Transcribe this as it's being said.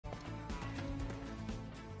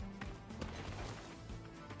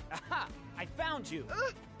found you!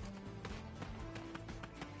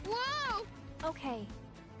 Whoa! Okay,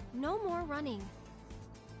 no more running.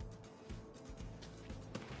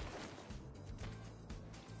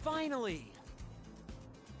 Finally!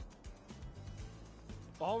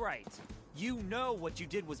 Alright, you know what you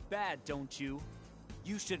did was bad, don't you?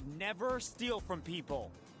 You should never steal from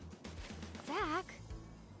people. Zach?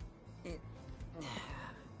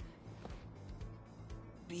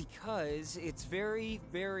 Because it's very,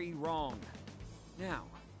 very wrong. Now,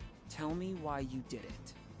 tell me why you did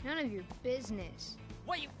it. None of your business.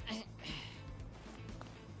 What you...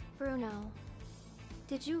 Bruno,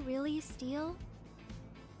 did you really steal?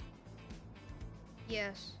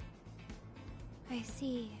 Yes. I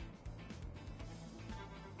see.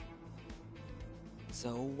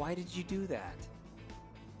 So why did you do that?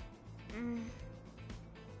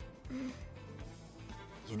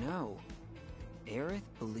 You know, Aerith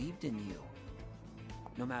believed in you.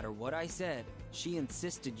 No matter what I said, she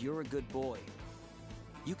insisted you're a good boy.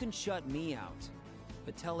 You can shut me out,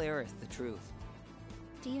 but tell Aerith the truth.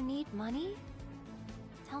 Do you need money?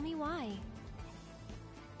 Tell me why.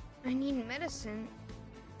 I need medicine,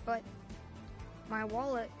 but my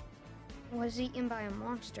wallet was eaten by a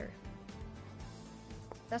monster.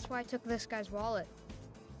 That's why I took this guy's wallet.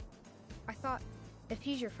 I thought, if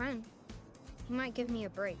he's your friend, he might give me a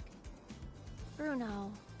break. Bruno,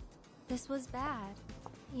 this was bad.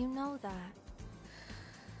 You know that.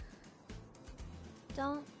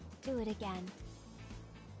 Don't do it again.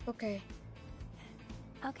 Okay.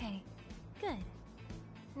 Okay, good.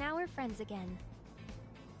 Now we're friends again.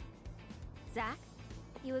 Zach,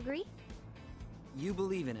 you agree? You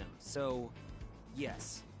believe in him, so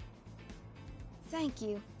yes. Thank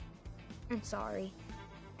you. I'm sorry.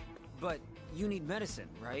 But you need medicine,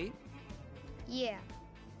 right? Yeah,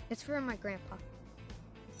 it's for my grandpa.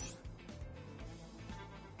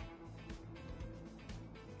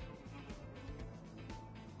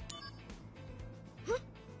 Huh?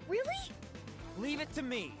 Really? Leave it to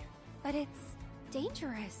me. But it's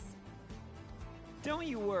dangerous. Don't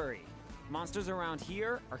you worry. Monsters around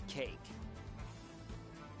here are cake.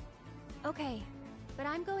 Okay, but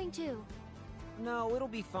I'm going too. No, it'll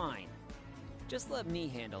be fine. Just let me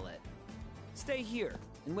handle it. Stay here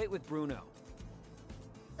and wait with Bruno.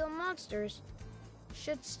 The monsters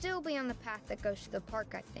should still be on the path that goes to the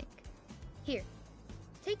park, I think. Here,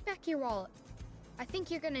 take back your wallet. I think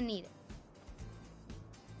you're gonna need it.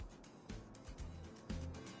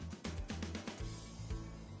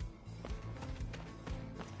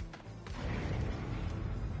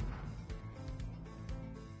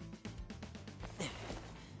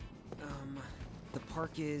 The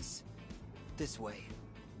park is this way.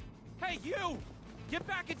 Hey, you! Get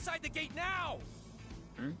back inside the gate now!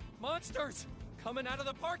 Monsters! Coming out of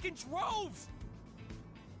the park in droves!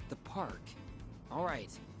 The park? All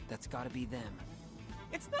right, that's gotta be them.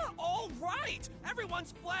 It's not all right!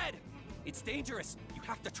 Everyone's fled! It's dangerous. You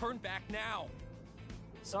have to turn back now.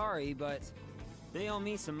 Sorry, but they owe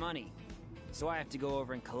me some money, so I have to go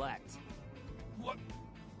over and collect.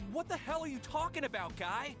 What the hell are you talking about,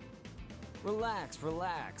 guy? Relax,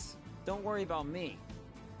 relax. Don't worry about me.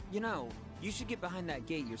 You know, you should get behind that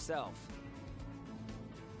gate yourself.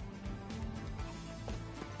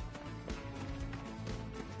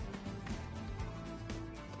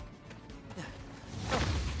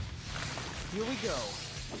 Here we go.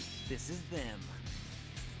 This is them.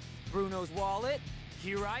 Bruno's wallet,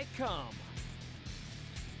 here I come.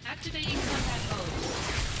 Activating combat mode.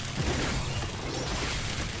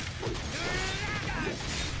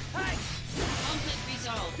 Hey! Conflict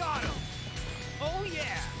resolved. Got him! Oh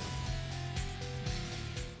yeah!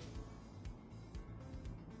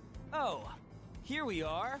 Oh, here we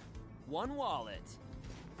are. One wallet.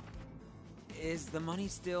 Is the money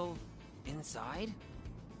still inside?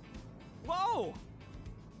 Whoa!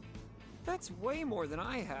 That's way more than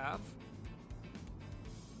I have.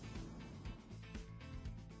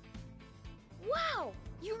 Wow!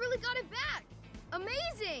 You really got it back!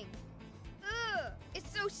 Amazing! Ugh,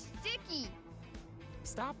 it's so sticky!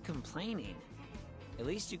 Stop complaining. At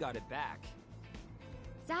least you got it back.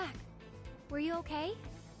 Zach, were you okay?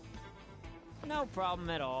 No problem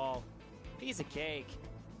at all. Piece of cake.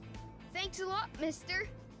 Thanks a lot, mister.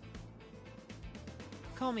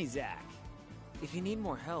 Call me Zach. If you need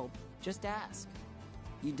more help, just ask.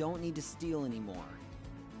 You don't need to steal anymore.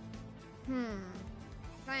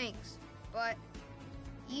 Thanks, but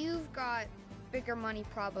you've got bigger money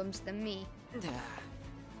problems than me.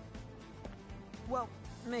 Well,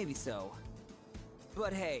 maybe so.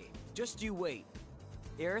 But hey, just you wait.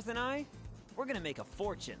 Aerith and I, we're gonna make a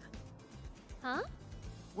fortune. Huh?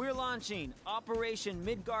 We're launching Operation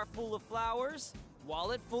Midgar Full of Flowers,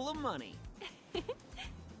 Wallet Full of Money.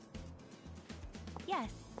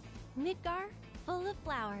 Yes, Midgar full of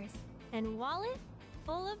flowers and wallet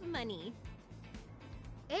full of money.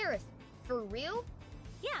 Aerith, for real?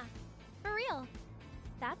 Yeah, for real.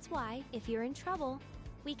 That's why, if you're in trouble,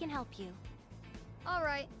 we can help you. All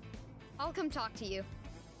right, I'll come talk to you.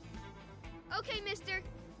 Okay, mister.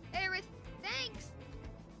 Aerith, thanks!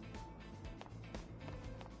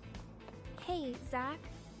 Hey, Zach.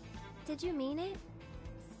 Did you mean it?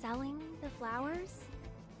 Selling the flowers?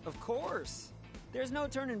 Of course. There's no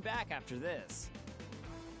turning back after this.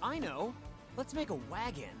 I know. Let's make a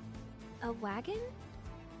wagon. A wagon?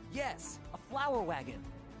 Yes, a flower wagon.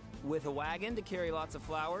 With a wagon to carry lots of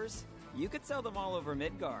flowers, you could sell them all over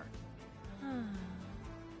Midgar.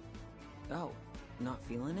 Oh, not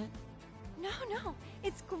feeling it? No,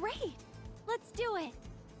 it's great. Let's do it.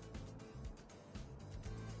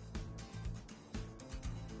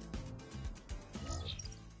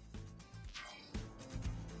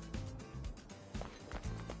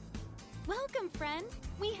 Welcome, friend.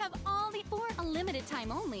 We have all the for a limited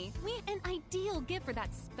time only. We an ideal gift for that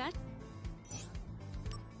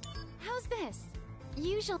How's this?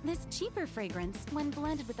 This cheaper fragrance, when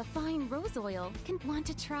blended with a fine rose oil, can want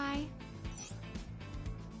to try.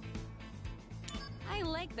 I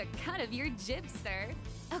like the cut of your jib, sir.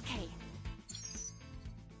 Okay,